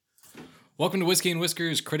Welcome to Whiskey and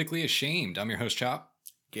Whiskers Critically Ashamed. I'm your host, Chop.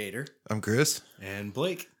 Gator. I'm Chris. And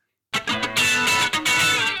Blake.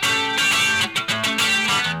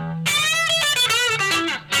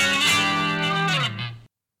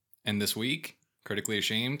 And this week, Critically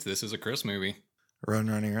Ashamed, this is a Chris movie. Run,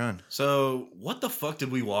 running, run. So, what the fuck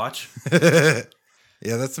did we watch? Yeah,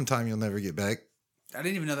 that's some time you'll never get back. I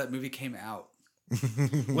didn't even know that movie came out.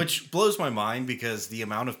 Which blows my mind because the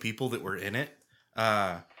amount of people that were in it.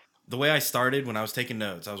 The way I started when I was taking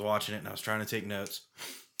notes, I was watching it and I was trying to take notes.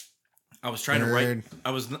 I was trying to write.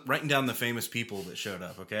 I was writing down the famous people that showed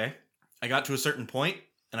up. Okay, I got to a certain point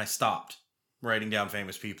and I stopped writing down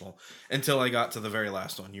famous people until I got to the very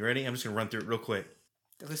last one. You ready? I'm just gonna run through it real quick.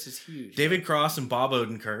 This is huge. David Cross and Bob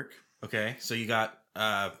Odenkirk. Okay, so you got.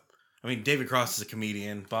 David Cross is a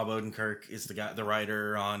comedian. Bob Odenkirk is the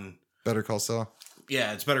writer on Better Call Saul.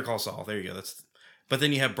 Yeah, it's Better Call Saul. There you go. But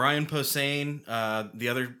then you have Brian Posehn, the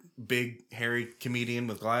other big hairy comedian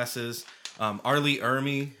with glasses. Arlie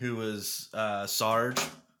Ermy, who was Sarge,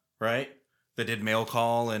 right? That did Mail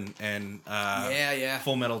Call and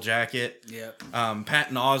Full Metal Jacket. Yep.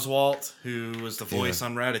 Patton Oswalt, who was the voice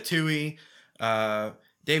on Ratatouille.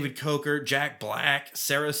 David Coker, Jack Black,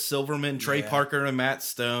 Sarah Silverman, Trey Parker and Matt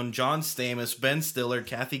Stone, John Stamos, Ben Stiller,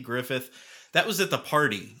 Kathy Griffith. That was at the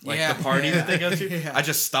party. The party that they go to. Yeah. I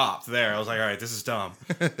just stopped there. I was like, all right, this is dumb.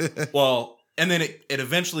 Well, and then it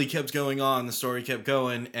eventually kept going on. The story kept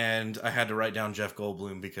going, and I had to write down Jeff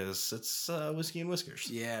Goldblum because it's Whiskey and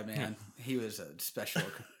Whiskers. Yeah, man. He was a special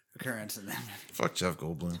occurrence in that movie. Fuck Jeff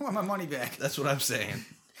Goldblum. I want my money back. That's what I'm saying.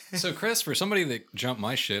 So, Chris, for somebody that jumped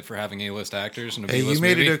my shit for having A-list actors in a B-list B-list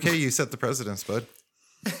movie. Hey, you made movie, it okay. You set the precedence, bud.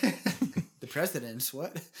 The presidents?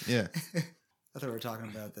 What? Yeah. I thought we were talking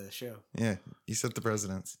about the show. Yeah, you set the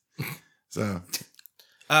precedence. So,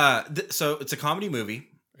 so it's a comedy movie.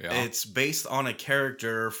 Yeah. It's based on a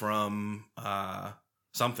character from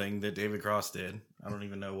something that David Cross did. I don't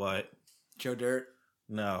even know what. Joe Dirt?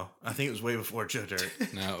 No, I think it was way before Joe Dirt.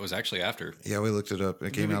 No, it was actually after. yeah, we looked it up.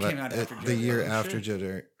 It came out after the year Joe Dirt. after Joe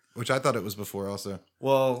Dirt, which I thought it was before also.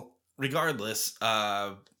 Well, regardless,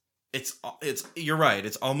 it's you're right.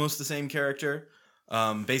 It's almost the same character.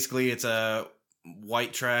 Basically, it's a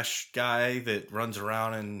white trash guy that runs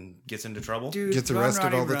around and gets into trouble. Dude, Gets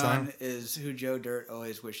arrested all the time. Is who Joe Dirt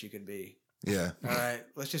always wished he could be. Yeah. All right,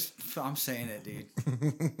 I'm saying it,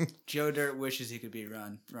 dude. Joe Dirt wishes he could be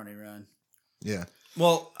Ronnie Run. Yeah.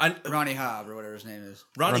 Well, Ronnie Hobb or whatever his name is.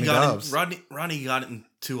 Ronnie got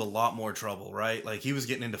into a lot more trouble, right? Like he was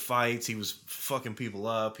getting into fights, he was fucking people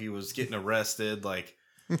up, he was getting arrested. Like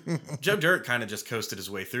Joe Dirt kind of just coasted his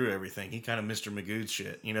way through everything. He kind of Mr. Magoo's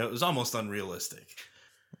shit, you know. It was almost unrealistic.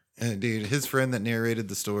 And dude, his friend that narrated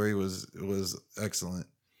the story was excellent.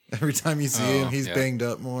 Every time you see him, he's banged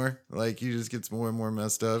up more. Like he just gets more and more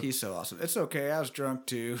messed up. He's so awesome. It's okay. I was drunk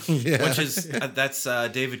too. Yeah. Which is that's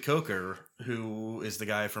David Coker, who is the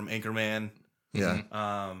guy from Anchorman. Yeah.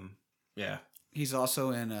 Yeah. He's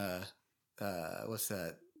also in what's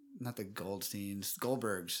that? Not the Goldsteins,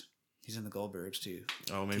 Goldbergs. He's in the Goldbergs too.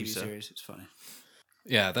 Oh, maybe TV so. series. It's funny.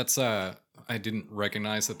 Yeah, that's, I didn't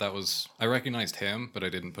recognize that was, I recognized him, but I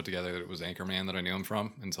didn't put together that it was Anchorman that I knew him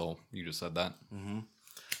from until you just said that.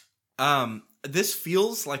 Mm-hmm. This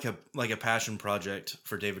feels like a passion project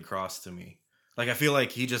for David Cross to me. Like I feel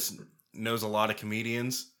like he just knows a lot of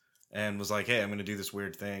comedians and was like, "Hey, I'm going to do this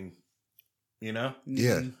weird thing," you know?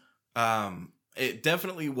 Yeah. It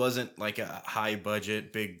definitely wasn't like a high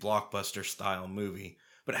budget, big blockbuster style movie,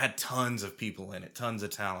 but it had tons of people in it, tons of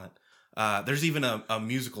talent. There's even a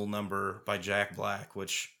musical number by Jack Black,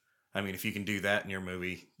 which, I mean, if you can do that in your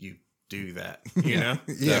movie, you do that, you know?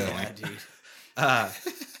 Yeah. Definitely. Dude.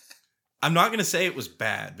 I'm not going to say it was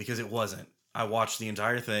bad because it wasn't. I watched the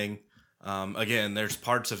entire thing. Again, there's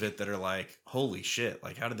parts of it that are like, holy shit,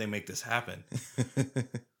 like how did they make this happen?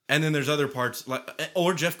 And then there's other parts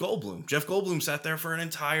or Jeff Goldblum. Jeff Goldblum sat there for an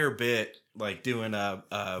entire bit, like doing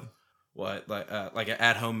like an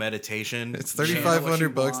at-home meditation. It's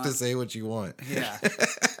 $3,500 to say what you want. Yeah.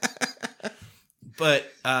 But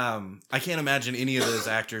I can't imagine any of those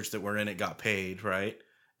actors that were in it got paid, right?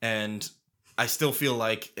 And I still feel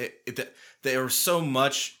like there was so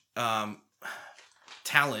much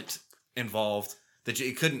talent involved that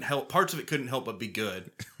it couldn't help. Parts of it couldn't help but be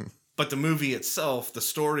good. But the movie itself, the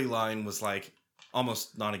storyline was like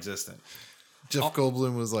almost non-existent. Jeff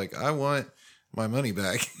Goldblum was like, I want my money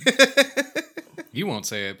back. You won't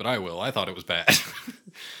say it, but I will. I thought it was bad.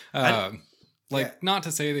 Not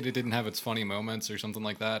to say that it didn't have its funny moments or something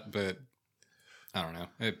like that, but I don't know.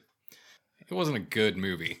 It wasn't a good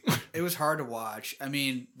movie. It was hard to watch. I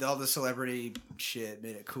mean, all the celebrity shit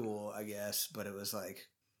made it cool, I guess, but it was like,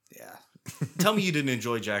 Yeah. Tell me you didn't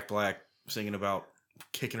enjoy Jack Black singing about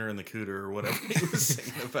kicking her in the cooter or whatever he was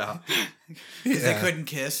singing about. Because they couldn't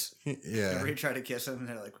kiss. Yeah. Remember he tried to kiss him, and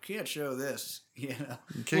they're like, we can't show this. You know?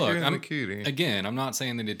 Kick Look, her in I'm- the cootie. Again, I'm not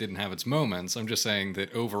saying that it didn't have its moments. I'm just saying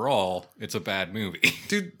that overall, it's a bad movie.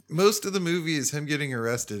 Dude, most of the movie is him getting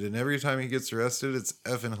arrested, and every time he gets arrested, it's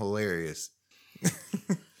effing hilarious.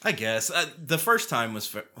 I guess the first time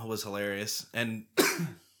was hilarious, and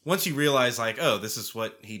once you realize like, oh, this is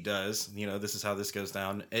what he does, you know, this is how this goes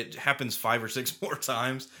down. It happens 5 or 6 more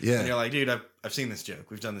times, Yeah. and you're like, dude, I've seen this joke.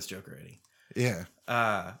 We've done this joke already. Yeah.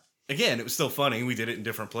 Again, it was still funny. We did it in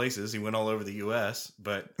different places. He went all over the U.S.,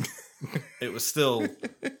 but it was still,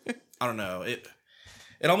 I don't know. It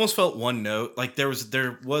almost felt one note. Like there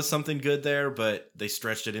was something good there, but they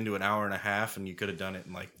stretched it into an hour and a half, and you could have done it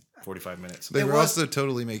in like 45 minutes. They It were was- also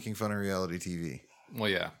totally making fun of reality TV. Well,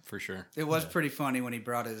 yeah, for sure. It was pretty funny when he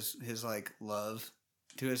brought his like love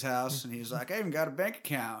to his house, and he was like, I even got a bank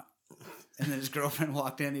account. And then his girlfriend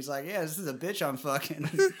walked in. He's like, yeah, this is a bitch I'm fucking.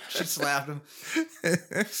 She slapped him.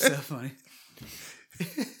 So funny.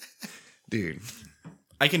 Dude.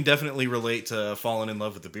 I can definitely relate to falling in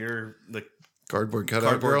love with the Cardboard cutout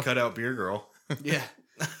cardboard girl. cutout beer girl. Yeah.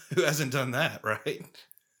 Who hasn't done that, right?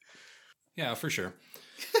 Yeah, for sure.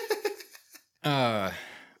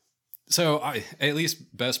 So at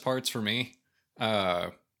least best parts for me. I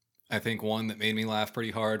think one that made me laugh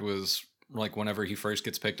pretty hard was like whenever he first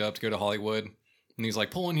gets picked up to go to Hollywood, and he's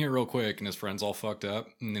like, pull in here real quick, and his friend's all fucked up,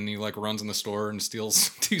 and then he like runs in the store and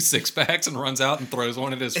steals 2 6-packs and runs out and throws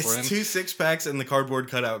one at his It's friend. 2 6-packs and the cardboard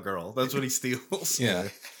cutout girl. That's what he steals. Yeah.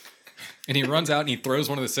 And he runs out and he throws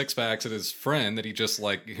one of the 6-packs at his friend that he just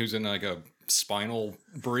like, who's in like a spinal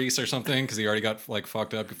brace or something because he already got like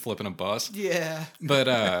fucked up flipping a bus. Yeah.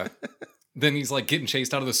 But then he's like getting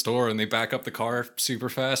chased out of the store and they back up the car super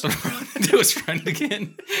fast and run into his friend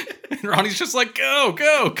again. And Ronnie's just like, go,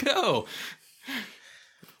 go, go.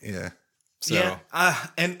 Yeah. So Yeah.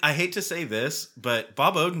 And I hate to say this, but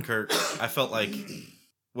Bob Odenkirk, I felt like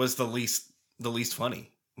was the least funny.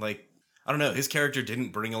 Like, I don't know, his character didn't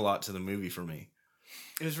bring a lot to the movie for me.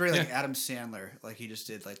 It was really like Adam Sandler. Like he just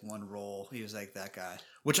did like one role. He was like that guy.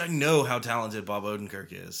 Which I know how talented Bob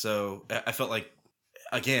Odenkirk is. So I felt like,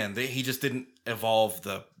 again, he just didn't evolve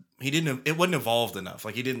it wasn't evolved enough.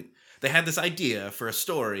 Like they had this idea for a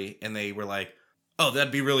story and they were like, oh,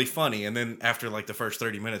 that'd be really funny. And then after like the first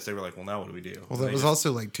 30 minutes, they were like, well, now what do we do? Well, And that they was just-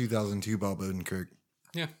 also like 2002 Bob Odenkirk.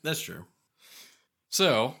 yeah. That's true.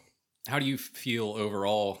 So how do you feel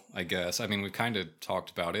overall, I guess? I mean, we kind of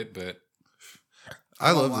talked about it, but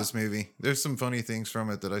I love this movie. There's some funny things from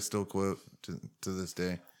it that I still quote to this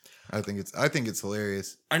day. I think it's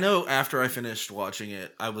hilarious. I know after I finished watching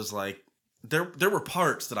it, I was like, there were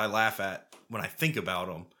parts that I laugh at when I think about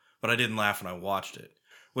them, but I didn't laugh when I watched it.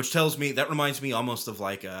 Which tells me, that reminds me almost of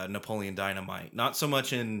like Napoleon Dynamite. Not so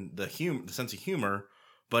much in the sense of humor,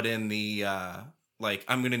 but in the like,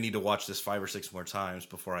 I'm gonna need to watch this 5 or 6 more times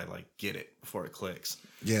before I like get it, before it clicks.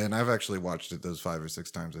 Yeah, and I've actually watched it those 5 or 6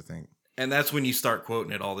 times, I think. And that's when you start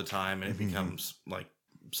quoting it all the time, and it becomes like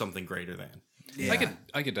something greater than. Yeah.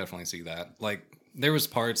 I could definitely see that. Like there was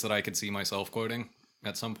parts that I could see myself quoting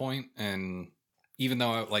at some point, and even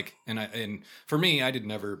though and for me, I did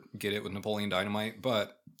never get it with Napoleon Dynamite,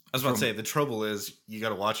 but I was about to say, the trouble is you got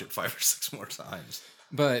to watch it 5 or 6 more times.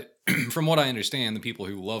 But from what I understand, the people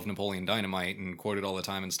who love Napoleon Dynamite and quote it all the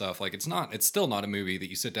time and stuff, like it's still not a movie that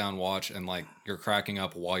you sit down and watch and like you're cracking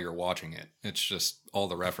up while you're watching it. It's just all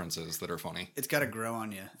the references that are funny. It's got to grow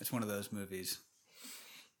on you. It's one of those movies.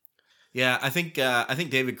 Yeah, I think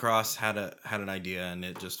David Cross had an idea and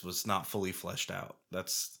it just was not fully fleshed out.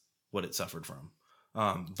 That's what it suffered from.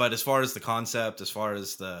 But as far as the concept, as far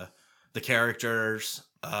as the characters,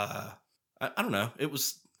 I don't know. It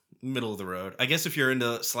was middle of the road. I guess if you're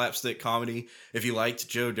into slapstick comedy, if you liked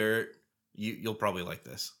Joe Dirt, you'll probably like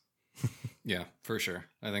this. Yeah, for sure.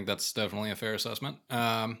 I think that's definitely a fair assessment.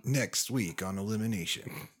 Next week on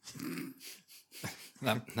Elimination.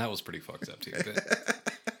 That was pretty fucked up too.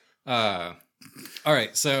 But, all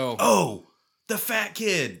right, so Oh, the fat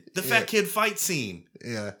kid fight scene.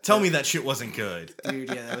 Yeah. Tell me that shit wasn't good. Dude,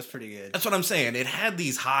 yeah, that was pretty good. That's what I'm saying. It had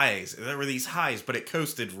these highs. There were these highs, but it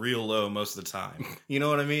coasted real low most of the time. You know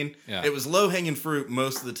what I mean? Yeah. It was low hanging fruit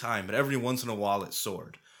most of the time, but every once in a while it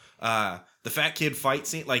soared. The fat kid fight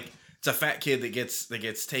scene, like it's a fat kid that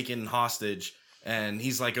gets taken hostage, and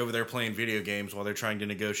he's like over there playing video games while they're trying to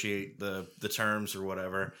negotiate the terms or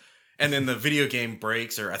whatever. And then the video game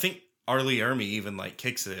breaks, or I think Arlie Ermy even like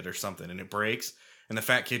kicks it or something, and it breaks, and the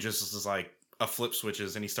fat kid just is like a flip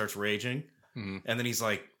switches and he starts raging. Mhm. And then he's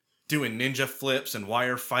like, doing ninja flips and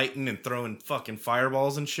wire fighting and throwing fucking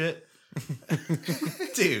fireballs and shit.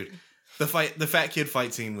 Dude, the Fat Kid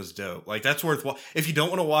fight scene was dope. Like, that's worth if you don't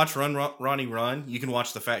want to watch Ronnie Run, you can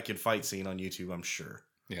watch the Fat Kid fight scene on YouTube, I'm sure.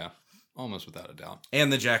 Yeah, almost without a doubt.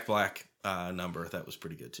 And the Jack Black number, that was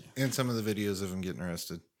pretty good too. And some of the videos of him getting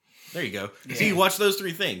arrested. There you go. Yeah. So you watch those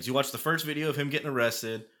 3 things. You watch the first video of him getting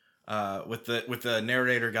arrested, with the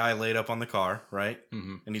narrator guy laid up on the car, right?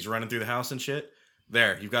 Mm-hmm. And he's running through the house and shit.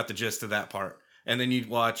 There, you've got the gist of that part. And then you'd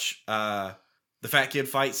watch the Fat Kid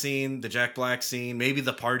fight scene, the Jack Black scene, maybe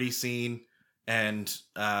the party scene, and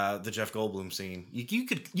the Jeff Goldblum scene. You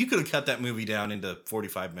could have cut that movie down into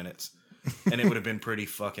 45 minutes, and it would have been pretty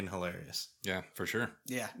fucking hilarious. Yeah, for sure.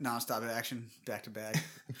 Yeah, nonstop action, back to back.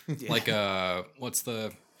 Yeah. Like, what's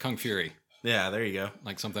the Kung Fury? Yeah, there you go.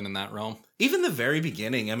 Like something in that realm. Even the very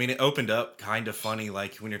beginning, I mean, it opened up kind of funny.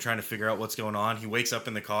 Like when you're trying to figure out what's going on, he wakes up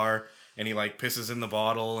in the car and he like pisses in the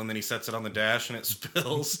bottle and then he sets it on the dash and it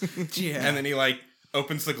spills. Yeah. And then he like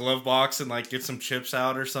opens the glove box and like gets some chips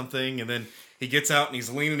out or something. And then he gets out and he's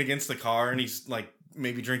leaning against the car and he's like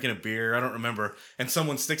maybe drinking a beer. I don't remember. And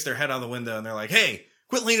someone sticks their head out the window and they're like, "Hey,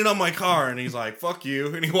 quit leaning on my car." And he's like, "Fuck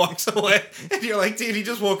you." And he walks away. And you're like, dude, he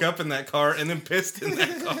just woke up in that car and then pissed in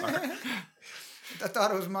that car. I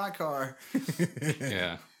thought it was my car.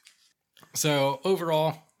 Yeah. So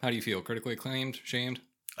overall, how do you feel? Critically acclaimed? Shamed?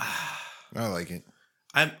 I like it.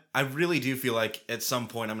 I really do feel like at some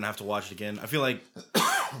point I'm gonna have to watch it again. I feel like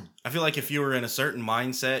if you were in a certain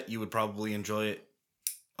mindset, you would probably enjoy it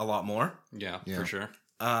a lot more. Yeah, Yeah. for sure.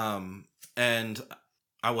 And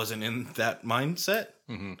I wasn't in that mindset,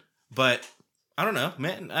 Mm-hmm. but I don't know,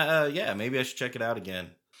 man. Yeah, maybe I should check it out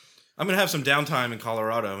again. I'm gonna have some downtime in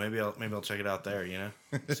Colorado. Maybe I'll check it out there. You know,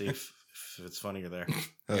 see if it's funnier there.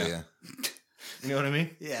 Oh Yeah. yeah. You know what I mean?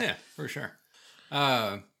 Yeah. Yeah, for sure.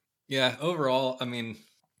 Yeah, overall, I mean,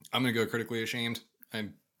 I'm going to go critically ashamed.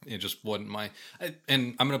 It just wasn't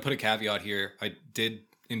and I'm going to put a caveat here. I did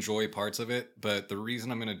enjoy parts of it, but the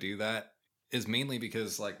reason I'm going to do that is mainly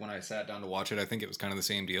because, like, when I sat down to watch it, I think it was kind of the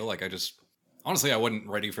same deal. Like, honestly, I wasn't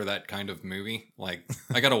ready for that kind of movie. Like,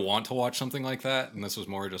 I got to want to watch something like that. And this was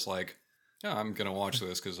more just like, yeah, I'm going to watch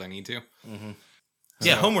this because I need to. Mm-hmm.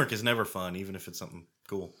 Yeah, homework is never fun, even if it's something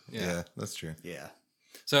cool. Yeah, that's true. Yeah.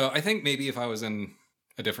 So I think maybe if I was in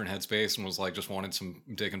a different headspace and was like just wanted some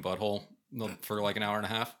dick and butthole for like an hour and a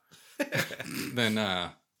half, then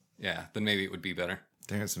then maybe it would be better.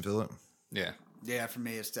 Terrence and Phillip. Yeah. Yeah, for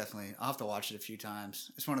me, it's definitely. I'll have to watch it a few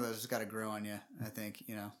times. It's one of those that's got to grow on you. I think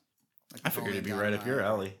Like I figured it'd be right up your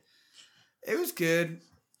alley. It was good.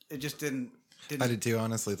 It just didn't. I did too.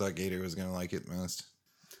 Honestly, thought Gator was gonna like it most.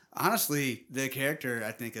 Honestly, the character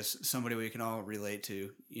I think is somebody we can all relate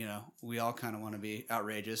to. We all kind of want to be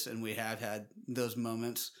outrageous, and we have had those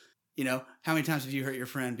moments. How many times have you hurt your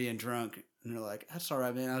friend being drunk? And you're like, "That's all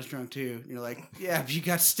right, man. I was drunk too." And you're like, "Yeah, but you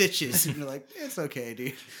got stitches." And you're like, "It's okay,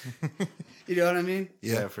 dude." You know what I mean?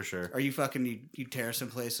 Yeah, for sure. Or you fucking you tear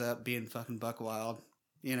someplace up, being fucking buck wild,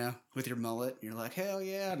 with your mullet. And you're like, "Hell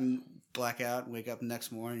yeah!" And black out and wake up the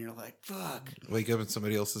next morning. And you're like, "Fuck." Wake up in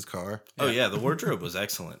somebody else's car. Oh yeah, the wardrobe was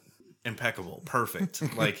excellent, impeccable, perfect.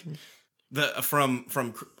 Like from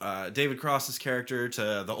David Cross's character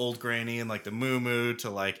to the old granny and like the moo to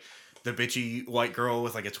like the bitchy white girl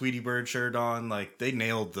with like a Tweety Bird shirt on. Like they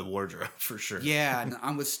nailed the wardrobe for sure. Yeah, and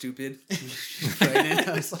I'm with stupid. She's pregnant.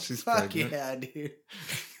 I was like, She's "Fuck pregnant. yeah, dude."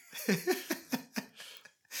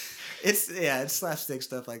 It's slapstick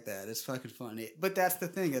stuff like that. It's fucking funny. But that's the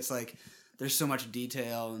thing. It's like there's so much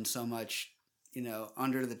detail and so much,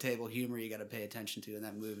 under the table humor you got to pay attention to in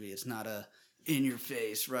that movie. It's not a in your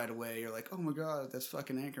face right away. You're like, "Oh my god, that's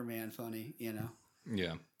fucking Anchorman funny."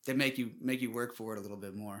 Yeah. They make you work for it a little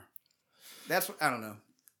bit more. That's what, I don't know.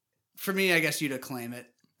 For me, I guess you'd acclaim it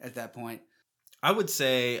at that point. I would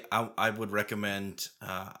say I would recommend.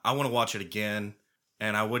 I want to watch it again,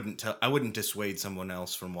 and I wouldn't dissuade someone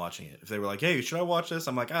else from watching it if they were like, "Hey, should I watch this?"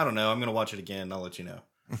 I'm like, "I don't know. I'm gonna watch it again. I'll let you know."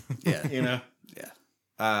 Yeah.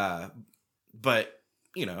 Yeah. But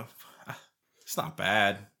it's not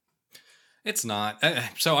bad. It's not.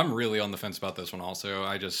 So I'm really on the fence about this one also.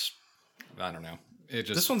 I don't know.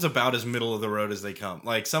 This one's about as middle of the road as they come.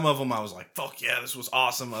 Like some of them I was like, "Fuck yeah, this was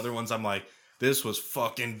awesome." Other ones I'm like, "This was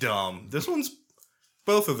fucking dumb." This one's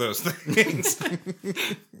both of those things.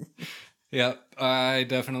 Yeah, I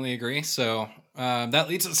definitely agree. So that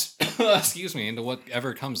leads us, excuse me, into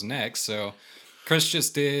whatever comes next. So Chris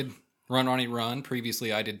just did Run Ronnie Run.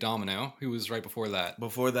 Previously, I did Domino. Who was right before that?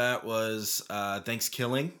 Before that was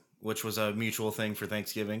Thanksgiving, which was a mutual thing for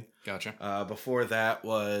Thanksgiving. Gotcha. Before that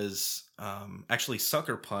was actually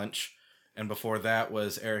Sucker Punch, and before that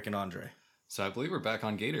was Eric and Andre. So I believe we're back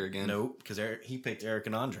on Gator again. Nope, because he picked Eric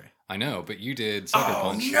and Andre. I know, but you did Sucker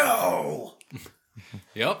Punch. Oh, no!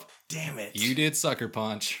 Yep. Damn it. You did Sucker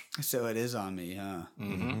Punch. So it is on me, huh?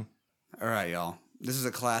 Mm-hmm. All right, y'all. This is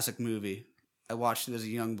a classic movie. I watched it as a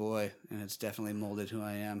young boy, and it's definitely molded who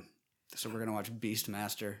I am. So we're going to watch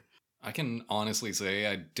Beastmaster. I can honestly say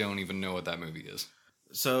I don't even know what that movie is.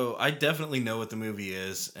 So I definitely know what the movie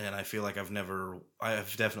is, and I feel like I've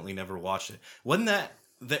definitely never watched it. Wasn't that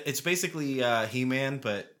it's basically He-Man,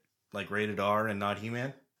 but like rated R and not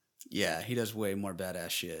He-Man? Yeah, he does way more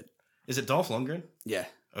badass shit. Is it Dolph Lundgren? Yeah.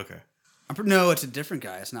 Okay. No, it's a different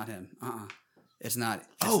guy. It's not him. It's not.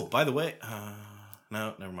 By the way,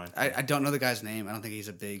 no, never mind. I don't know the guy's name. I don't think he's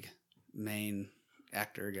a big main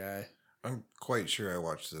actor guy. I'm quite sure I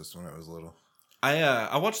watched this when I was little.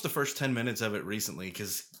 I watched the first 10 minutes of it recently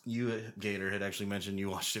because you, Gator, had actually mentioned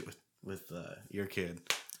you watched it with your kid.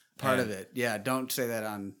 Part of it. Yeah, don't say that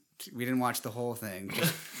on... We didn't watch the whole thing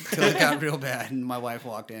until it got real bad, and my wife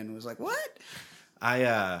walked in and was like, "What?"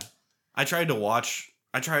 I tried to watch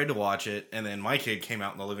it, and then my kid came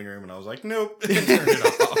out in the living room, and I was like, "Nope," and turned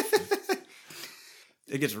it off.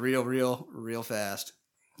 It gets real fast.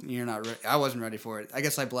 You're not ready. I wasn't ready for it. I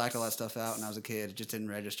guess I blacked all that stuff out when I was a kid. It just didn't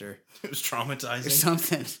register. It was traumatizing. It's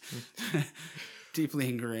something deeply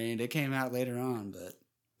ingrained. It came out later on, but...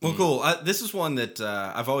 Well, cool. This is one that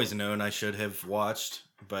I've always known I should have watched,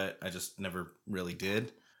 but I just never really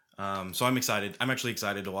did. So I'm excited. I'm actually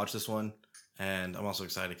excited to watch this one, and I'm also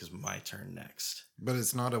excited because my turn next. But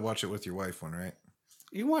it's not a watch it with your wife one, right?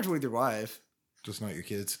 You can watch it with your wife. Just not your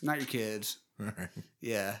kids? Not your kids. All right.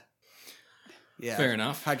 Yeah. Yeah. Fair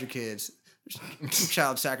enough. Hide your kids. There's some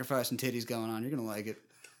child sacrifice and titties going on. You're going to like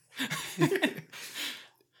it.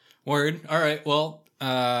 Word. All right. Well,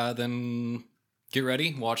 then get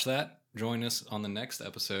ready. Watch that. Join us on the next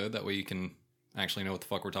episode. That way you can actually know what the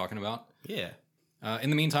fuck we're talking about. Yeah. In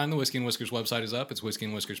the meantime, the Whiskey and Whiskers website is up. It's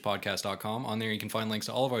whiskeyandwhiskerspodcast.com. On there, you can find links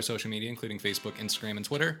to all of our social media, including Facebook, Instagram, and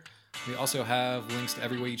Twitter. We also have links to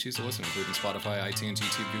every way you choose to listen, including Spotify, iTunes,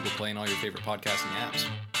 YouTube, Google Play, and all your favorite podcasting apps.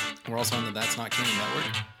 We're also on the That's Not Canon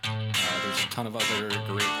Network. There's a ton of other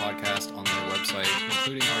great podcasts on their website,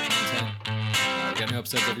 including our content. We got new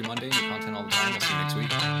episodes every Monday, new content all the time. We'll see you next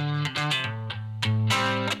week.